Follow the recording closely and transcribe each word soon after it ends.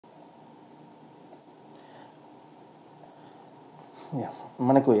Yeah.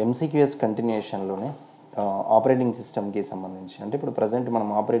 మనకు ఎంసీక్యూఎస్ కంటిన్యూషన్లోనే operating సిస్టమ్కి సంబంధించి అంటే ఇప్పుడు ప్రజెంట్ మనం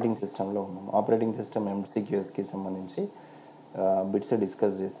ఆపరేటింగ్ సిస్టంలో ఉన్నాం. ఆపరేటింగ్ సిస్టమ్ ఎంసీక్యూఎస్కి సంబంధించి బిట్స్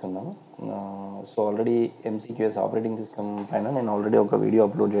డిస్కస్ చేస్తున్నాము. సో ఆల్రెడీ ఎంసీక్యూఎస్ ఆపరేటింగ్ సిస్టమ్ పైన నేను ఆల్రెడీ ఒక వీడియో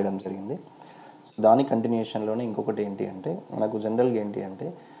అప్లోడ్ చేయడం జరిగింది. సో దాని కంటిన్యూషన్లోనే ఇంకొకటి ఏంటి అంటే మనకు జనరల్గా ఏంటి అంటే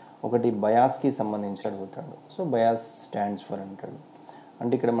ఒకటి బయాస్కి సంబంధించి అడుగుతాడు. సో బయాస్ స్టాండ్స్ ఫర్ అంటాడు.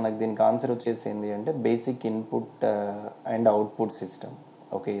 అంటే ఇక్కడ మనకు దీనికి ఆన్సర్ వచ్చేసి ఏంటి అంటే basic input and output system.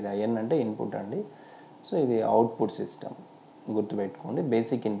 Okay, ఇది ఐఎన్ అంటే ఇన్పుట్ అండి. సో ఇది అవుట్పుట్ సిస్టమ్ గుర్తుపెట్టుకోండి,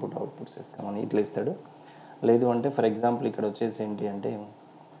 బేసిక్ ఇన్పుట్ అవుట్పుట్ సిస్టమ్ అని ఇట్లా ఇస్తాడు. లేదు అంటే ఫర్ ఎగ్జాంపుల్ ఇక్కడ వచ్చేసి ఏంటి అంటే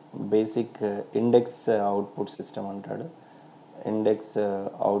బేసిక్ ఇండెక్స్ అవుట్పుట్ సిస్టమ్ అంటాడు. ఇండెక్స్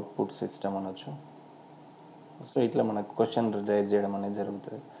అవుట్పుట్ సిస్టమ్ అనొచ్చు. సో ఇట్లా మనకు క్వశ్చన్ రైజ్ చేయడం అనేది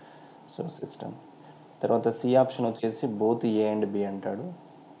జరుగుతుంది. సో సిస్టమ్ తర్వాత సి ఆప్షన్ వచ్చేసి బోత్ ఏ అండ్ బి అంటాడు,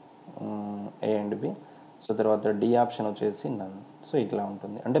 ఏ అండ్ బి. సో తర్వాత డి ఆప్షన్ వచ్చేసి నన్. సో ఇట్లా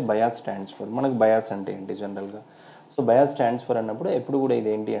ఉంటుంది. అంటే బయాస్ స్టాండ్స్ ఫర్, మనకు బయాస్ అంటే ఏంటి జనరల్గా. సో బయాస్ స్టాండ్స్ ఫర్ అన్నప్పుడు ఎప్పుడు కూడా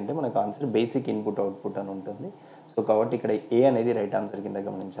ఇది ఏంటి అంటే మనకు ఆన్సర్ బేసిక్ ఇన్పుట్ అవుట్పుట్ అని ఉంటుంది. సో కాబట్టి ఇక్కడ ఏ అనేది రైట్ ఆన్సర్ కింద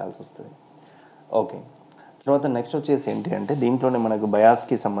గమనించాల్సి వస్తుంది. ఓకే, తర్వాత నెక్స్ట్ వచ్చేసి ఏంటి అంటే దీంట్లోనే మనకు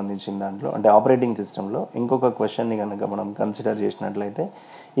బయాస్కి సంబంధించిన దాంట్లో అంటే ఆపరేటింగ్ సిస్టంలో ఇంకొక క్వశ్చన్ని కనుక మనం కన్సిడర్ చేసినట్లయితే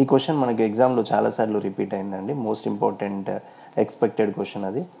ఈ క్వశ్చన్ మనకి ఎగ్జామ్లో చాలాసార్లు రిపీట్ అయిందండి. మోస్ట్ ఇంపార్టెంట్ ఎక్స్పెక్టెడ్ క్వశ్చన్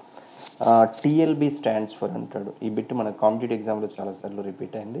అది. టీఎల్బి స్టాండ్స్ ఫర్ అంటాడు. ఈ బిట్ మన కాంపిటేటివ్ ఎగ్జామ్లో చాలాసార్లు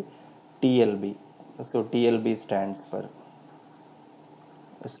రిపీట్ అయింది. టీఎల్బి. So టీఎల్బి stands for.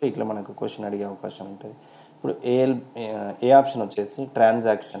 సో ఇట్లా మనకు క్వశ్చన్ అడిగే అవకాశం ఉంటుంది. ఇప్పుడు ఏ ఆప్షన్ వచ్చేసి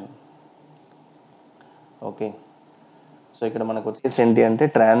ట్రాన్సాక్షన్. ఓకే, సో ఇక్కడ మనకు వచ్చేసి ఏంటి అంటే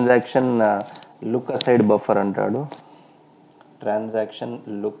ట్రాన్సాక్షన్ లుక్ అసైడ్ బఫర్ అంటాడు. Transaction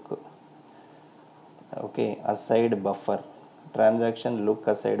look, okay, aside buffer. Transaction look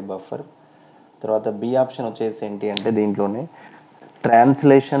aside buffer. తర్వాత బి ఆప్షన్ వచ్చేసి ఏంటి అంటే దీంట్లోనే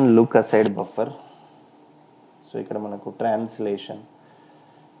translation look aside buffer. So ఇక్కడ మనకు translation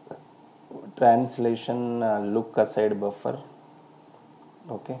look aside buffer.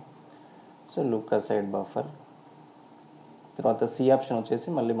 Okay, so look aside buffer. తర్వాత సి ఆప్షన్ వచ్చేసి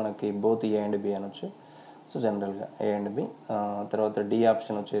మళ్ళీ మనకి బోత్ ఏ అండ్ బి అనొచ్చు. సో జనరల్గా ఏ అండ్ బి. తర్వాత డి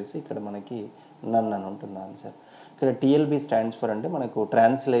ఆప్షన్ వచ్చేసి ఇక్కడ మనకి నన్ అని ఉంటుంది ఆన్సర్. ఇక్కడ టీఎల్బి స్టాండ్స్ ఫర్ అంటే మనకు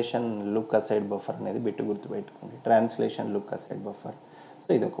ట్రాన్స్లేషన్ లుక్ అసైడ్ బఫర్ అనేది బిట్టు గుర్తుపెట్టుకోండి. Translation look aside buffer. So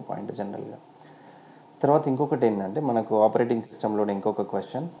ఇది ఒక పాయింట్ జనరల్గా. తర్వాత ఇంకొకటి ఏంటంటే మనకు ఆపరేటింగ్ సిస్టంలో ఇంకొక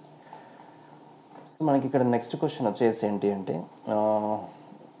క్వశ్చన్. సో మనకి ఇక్కడ నెక్స్ట్ క్వశ్చన్ వచ్చేసి ఏంటి అంటే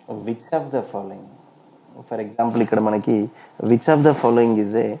which of the following. For example ఇక్కడ మనకి which of the following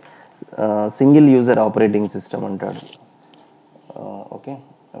is a single user operating system అంటాడు. Okay,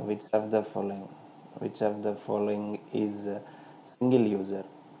 which of the following is single user.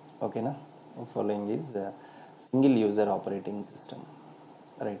 ఓకేనా, following is single user operating system.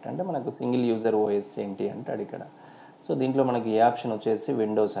 Right, అంటే మనకు single user OS ఏంటి అంటాడు ఇక్కడ. So దీంట్లో మనకి ఏ ఆప్షన్ వచ్చేసి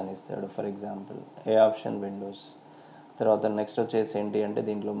విండోస్ అని ఇస్తాడు. For example A option Windows. తర్వాత నెక్స్ట్ వచ్చేసి ఏంటి అంటే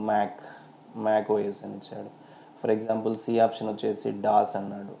దీంట్లో మ్యాక్ ఓఎస్ అని ఇచ్చాడు. ఫర్ ఎగ్జాంపుల్ సి ఆప్షన్ వచ్చేసి డాస్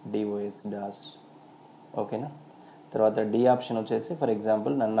అన్నాడు, డిఓఎస్ డాస్. ఓకేనా, తర్వాత డి ఆప్షన్ వచ్చేసి for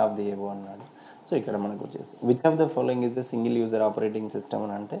example none of the above అన్నాడు. సో ఇక్కడ మనకు వచ్చేసి which of the following is the single user operating system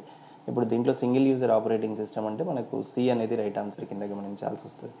అని అంటే ఇప్పుడు దీంట్లో సింగిల్ యూజర్ ఆపరేటింగ్ సిస్టమ్ అంటే మనకు సి అనేది రైట్ ఆన్సర్ కింద గమనించాల్సి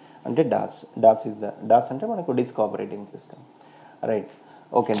వస్తుంది. అంటే డాస్ అంటే మనకు డిస్క్ ఆపరేటింగ్ సిస్టమ్. రైట్,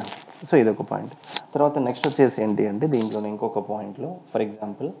 ఓకేనా. సో ఇదొక పాయింట్. తర్వాత నెక్స్ట్ వచ్చేసి ఏంటి అంటే దీంట్లో ఇంకొక పాయింట్లో for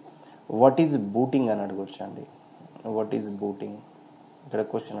example what is booting అని అడగొచ్చండి. వాట్ ఈజ్ బూటింగ్, ఇక్కడ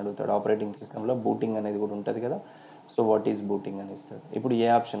క్వశ్చన్ అడుగుతాడు. ఆపరేటింగ్ సిస్టంలో బూటింగ్ అనేది కూడా ఉంటుంది కదా. సో వాట్ ఈజ్ బూటింగ్ అని ఇస్తాడు. ఇప్పుడు ఏ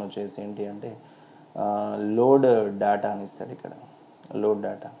ఆప్షన్ వచ్చేసి ఏంటి అంటే లోడ్ డేటా అని ఇస్తాడు ఇక్కడ, లోడ్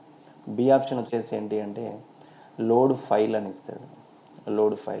డేటా. బి ఆప్షన్ వచ్చేసి ఏంటి అంటే లోడ్ ఫైల్ అని ఇస్తాడు,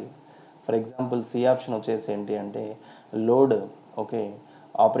 load file. For example C option వచ్చేసి ఏంటి అంటే load, okay,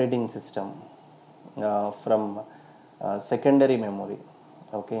 operating system from secondary memory.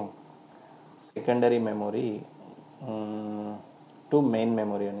 Okay, secondary memory to main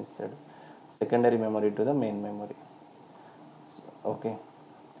memory అని ఇస్తాడు. Secondary memory to the main memory. Okay,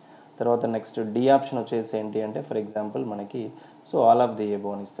 తర్వాత నెక్స్ట్ డి ఆప్షన్ వచ్చేసి ఏంటి అంటే ఫర్ ఎగ్జాంపుల్ మనకి so all of the above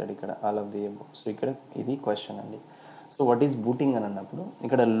అని ఇస్తాడు ఇక్కడ, all of the above. So ఇక్కడ ఇది క్వశ్చన్ అండి. సో వాట్ ఈజ్ బూటింగ్ అని అన్నప్పుడు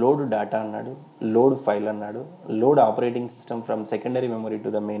ఇక్కడ లోడ్ డేటా అన్నాడు, లోడ్ ఫైల్ అన్నాడు, load operating system from secondary memory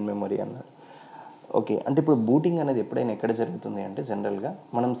to the main memory అన్నాడు. ఓకే, అంటే ఇప్పుడు బూటింగ్ అనేది ఎప్పుడైనా ఎక్కడ జరుగుతుంది అంటే జనరల్గా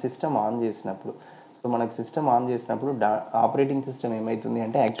మనం సిస్టమ్ ఆన్ చేసినప్పుడు. సో మనకు సిస్టమ్ ఆన్ చేసినప్పుడు ఆపరేటింగ్ సిస్టమ్ ఏమవుతుంది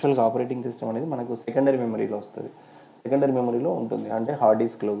అంటే యాక్చువల్గా ఆపరేటింగ్ సిస్టమ్ అనేది మనకు సెకండరీ మెమరీలో వస్తుంది, సెకండరీ మెమరీలో ఉంటుంది. అంటే హార్డ్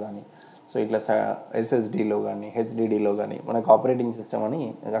డిస్క్లో కానీ సో ఇట్లా ఎస్ఎస్డీలో కానీ హెచ్డిడిలో కానీ మనకు ఆపరేటింగ్ సిస్టమ్ అని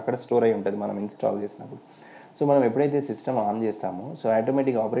అక్కడ స్టోర్ అయి ఉంటుంది మనం ఇన్స్టాల్ చేసినప్పుడు. సో మనం ఎప్పుడైతే సిస్టమ్ ఆన్ చేస్తామో సో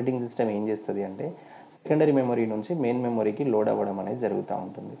ఆటోమేటిక్ ఆపరేటింగ్ సిస్టమ్ ఏం చేస్తుంది అంటే సెకండరీ మెమరీ నుంచి మెయిన్ మెమరీకి లోడ్ అవ్వడం అనేది జరుగుతూ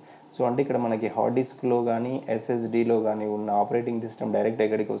ఉంటుంది. సో అంటే ఇక్కడ మనకి హార్డ్ డిస్క్లో కానీ ఎస్ఎస్డిలో కానీ ఉన్న ఆపరేటింగ్ సిస్టమ్ డైరెక్ట్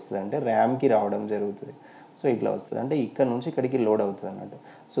ఎక్కడికి వస్తుంది అంటే ర్యామ్కి రావడం జరుగుతుంది. సో ఇట్లా వస్తుంది అంటే ఇక్కడ నుంచి ఇక్కడికి లోడ్ అవుతుంది అన్నట్టు.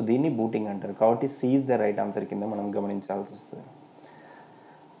 సో దీన్ని బూటింగ్ అంటారు. కాబట్టి C is the right answer కింద మనం గమనించాల్సి వస్తుంది.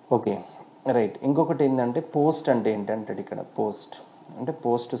 Okay right. ఇంకొకటి ఏంటంటే పోస్ట్ అంటే ఏంటంటే ఇక్కడ పోస్ట్ అంటే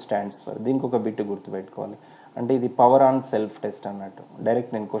పోస్ట్ స్టాండ్స్ ఫర్, దీనికి ఒక బిట్ గుర్తుపెట్టుకోవాలి. అంటే ఇది పవర్ ఆన్ సెల్ఫ్ టెస్ట్ అన్నట్టు.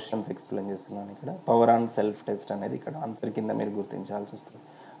 డైరెక్ట్ నేను క్వశ్చన్స్ ఎక్స్ప్లెయిన్ చేస్తున్నాను. ఇక్కడ పవర్ ఆన్ సెల్ఫ్ టెస్ట్ అనేది ఇక్కడ ఆన్సర్ కింద మీరు గుర్తించాల్సి వస్తుంది.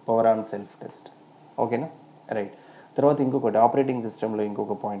 Power on self test. ఓకేనా రైట్. తర్వాత ఇంకొకటి ఆపరేటింగ్ సిస్టంలో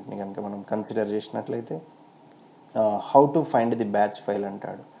ఇంకొక పాయింట్ని కనుక మనం కన్సిడర్ చేసినట్లయితే how to find the batch file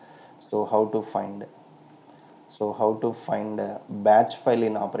అంటాడు. So how to find batch file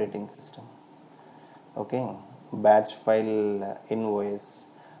in operating system. Okay batch file in OS.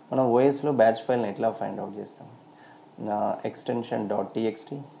 మనం ఓఎస్లో బ్యాచ్ ఫైల్ని ఎట్లా ఫైండ్ అవుట్ చేస్తాం? ఎక్స్టెన్షన్ .txt,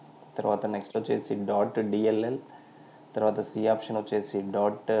 తర్వాత నెక్స్ట్ వచ్చేసి .dll, తర్వాత సి ఆప్షన్ వచ్చేసి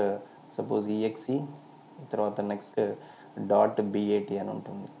సపోజ్ exe, తర్వాత నెక్స్ట్ .bat అని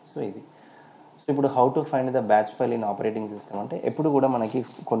ఉంటుంది. సో ఇది. సో ఇప్పుడు how to find the batch file in operating system అంటే ఎప్పుడు కూడా మనకి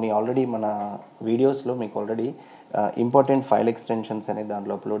కొన్ని ఆల్రెడీ మన వీడియోస్లో మీకు ఆల్రెడీ ఇంపార్టెంట్ ఫైల్ ఎక్స్టెన్షన్స్ అనేది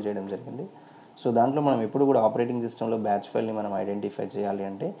దాంట్లో అప్లోడ్ చేయడం జరిగింది. సో దాంట్లో మనం ఎప్పుడు కూడా ఆపరేటింగ్ సిస్టంలో బ్యాచ్ ఫైల్ని మనం ఐడెంటిఫై చేయాలి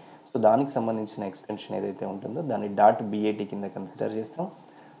అంటే సో దానికి సంబంధించిన ఎక్స్టెన్షన్ ఏదైతే ఉంటుందో దాన్ని .bat కింద కన్సిడర్ చేస్తాం.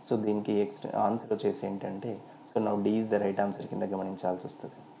 సో దీనికి ఆన్సర్ వచ్చేసి ఏంటంటే so now D is the right answer కింద గమనించాల్సి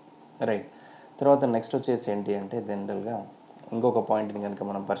వస్తుంది. రైట్. తర్వాత నెక్స్ట్ వచ్చేసి ఏంటి అంటే జనరల్గా ఇంకొక పాయింట్ని కనుక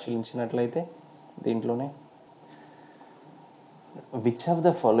మనం పరిశీలించినట్లయితే దీంట్లోనే which of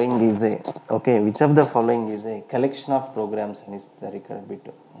the following is a collection of programmes అని ఇస్తారు ఇక్కడ బిట్.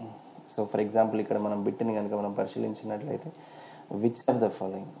 సో ఫర్ ఎగ్జాంపుల్ ఇక్కడ మనం బిట్ని కనుక మనం పరిశీలించినట్లయితే which of the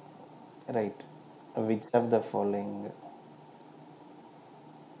following right which of the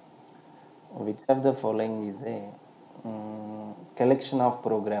following is a collection of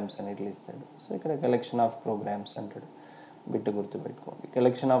programmes అని ఇట్లా ఇస్తాడు. సో ఇక్కడ కలెక్షన్ ఆఫ్ ప్రోగ్రామ్స్ అంటాడు. బిట్ గుర్తుపెట్టుకోండి.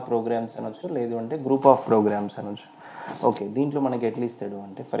 కలెక్షన్ ఆఫ్ ప్రోగ్రామ్స్ అనొచ్చు, లేదు అంటే గ్రూప్ ఆఫ్ ప్రోగ్రామ్స్ అనొచ్చు. ఓకే దీంట్లో మనకి ఎట్లా ఇస్తాడు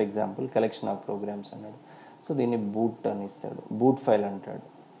అంటే for example collection of programmes అన్నాడు. సో దీన్ని బూట్ అని ఇస్తాడు, బూట్ ఫైల్ అంటాడు.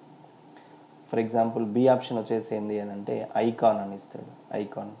 ఫర్ ఎగ్జాంపుల్ బి ఆప్షన్ వచ్చేసి ఏంది అని అంటే ఐకాన్ అని ఇస్తాడు,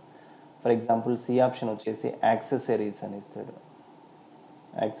 icon. For example C option వచ్చేసి యాక్సెసరీస్ అని ఇస్తాడు,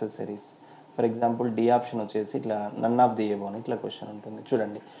 accessories. For example D option వచ్చేసి ఇట్లా నన్ ఆఫ్ ది ఎబో అని ఇట్లా క్వశ్చన్ ఉంటుంది.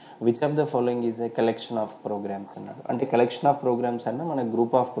 చూడండి which of the following is a collection of programmes అన్నాడు. అంటే కలెక్షన్ ఆఫ్ ప్రోగ్రామ్స్ అన్నా మన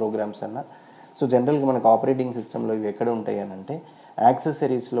గ్రూప్ ఆఫ్ ప్రోగ్రామ్స్ అన్నా సో జనరల్గా మనకు ఆపరేటింగ్ సిస్టంలో ఇవి ఎక్కడ ఉంటాయి అని అంటే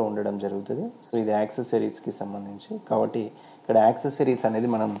యాక్సెసరీస్లో ఉండడం జరుగుతుంది. సో ఇది యాక్సెసరీస్కి సంబంధించి కాబట్టి ఇక్కడ యాక్సెసరీస్ అనేది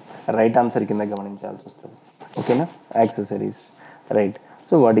మనం రైట్ ఆన్సర్ కింద గమనించాల్సి వస్తుంది. ఓకేనా యాక్సెసరీస్ రైట్.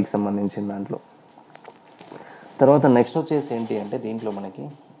 సో వాటికి సంబంధించిన దాంట్లో తర్వాత నెక్స్ట్ వచ్చేసి ఏంటి అంటే దీంట్లో మనకి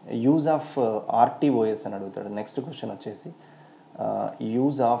యూజ్ ఆఫ్ ఆర్టీఓఎస్ అని అడుగుతాడు. నెక్స్ట్ క్వశ్చన్ వచ్చేసి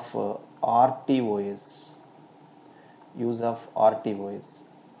యూజ్ ఆఫ్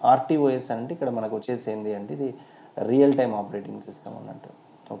ఆర్టీఓఎస్ అంటే ఇక్కడ మనకు వచ్చేసి ఏంటి అంటే ఇది రియల్ టైమ్ ఆపరేటింగ్ సిస్టమ్ అన్నట్టు.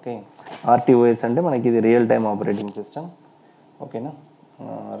 ఓకే ఆర్టీఓఎస్ అంటే మనకి ఇది రియల్ టైమ్ ఆపరేటింగ్ సిస్టమ్. ఓకేనా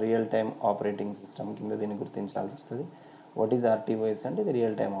రియల్ టైమ్ ఆపరేటింగ్ సిస్టమ్ కింద దీన్ని గుర్తించాల్సి వస్తుంది. వాట్ ఈజ్ ఆర్టీఓఎస్ అంటే ఇది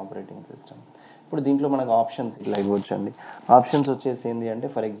రియల్ టైమ్ ఆపరేటింగ్ సిస్టమ్. ఇప్పుడు దీంట్లో మనకు ఆప్షన్స్ ఇట్లా ఇవ్వచ్చు అండి. ఆప్షన్స్ వచ్చేసి ఏంటి అంటే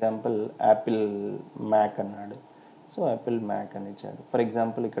ఫర్ ఎగ్జాంపుల్ యాపిల్ మ్యాక్ అన్నాడు. సో యాపిల్ మ్యాక్ అని ఇచ్చాడు. ఫర్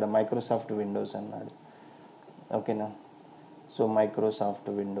ఎగ్జాంపుల్ ఇక్కడ మైక్రోసాఫ్ట్ విండోస్ అన్నాడు. ఓకేనా సో మైక్రోసాఫ్ట్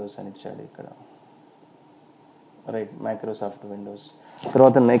విండోస్ అని ఇచ్చాడు ఇక్కడ రైట్ మైక్రోసాఫ్ట్ విండోస్.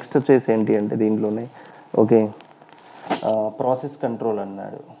 తర్వాత నెక్స్ట్ వచ్చేసి ఏంటి అంటే దీంట్లోనే ఓకే ప్రాసెస్ కంట్రోల్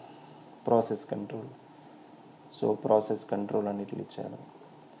అన్నాడు, process control. So process control అని ఇట్లా ఇచ్చాడు.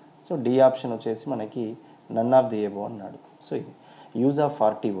 సో డి ఆప్షన్ వచ్చేసి మనకి నన్ ఆఫ్ ది ఎబో అన్నాడు. సో ఇది యూజ్ ఆఫ్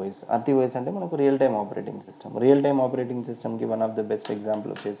ఆర్టీఓఎస్ అంటే మనకు real time operating system. Real time operating సిస్టమ్కి one of the best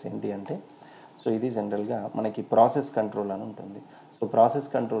example వచ్చేసి ఏంటి అంటే సో ఇది జనరల్గా మనకి ప్రాసెస్ కంట్రోల్ అని ఉంటుంది. So process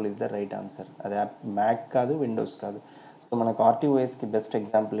control is the right answer. అది మ్యాక్ కాదు, విండోస్ కాదు. సో మనకు ఆర్టీఓఎస్కి బెస్ట్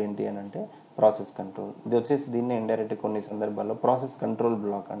ఎగ్జాంపుల్ ఏంటి అని అంటే ప్రాసెస్ కంట్రోల్. ఇది వచ్చేసి దీన్ని ఇండైరెక్ట్ కొన్ని సందర్భాల్లో ప్రాసెస్ కంట్రోల్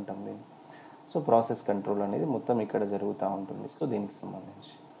బ్లాక్ అంటాం దీన్ని. సో ప్రాసెస్ కంట్రోల్ అనేది మొత్తం ఇక్కడ జరుగుతూ ఉంటుంది. సో దీనికి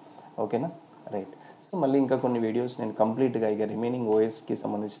సంబంధించి ఓకేనా రైట్. సో మళ్ళీ ఇంకా కొన్ని వీడియోస్ నేను కంప్లీట్గా ఇక రిమైనింగ్ ఓఎస్కి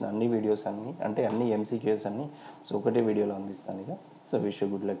సంబంధించిన అన్ని వీడియోస్ అన్ని అంటే అన్ని ఎంసీక్యూస్ అన్ని సో ఒకటే వీడియోలో అందిస్తాను ఇక. So wish you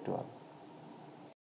good luck to all.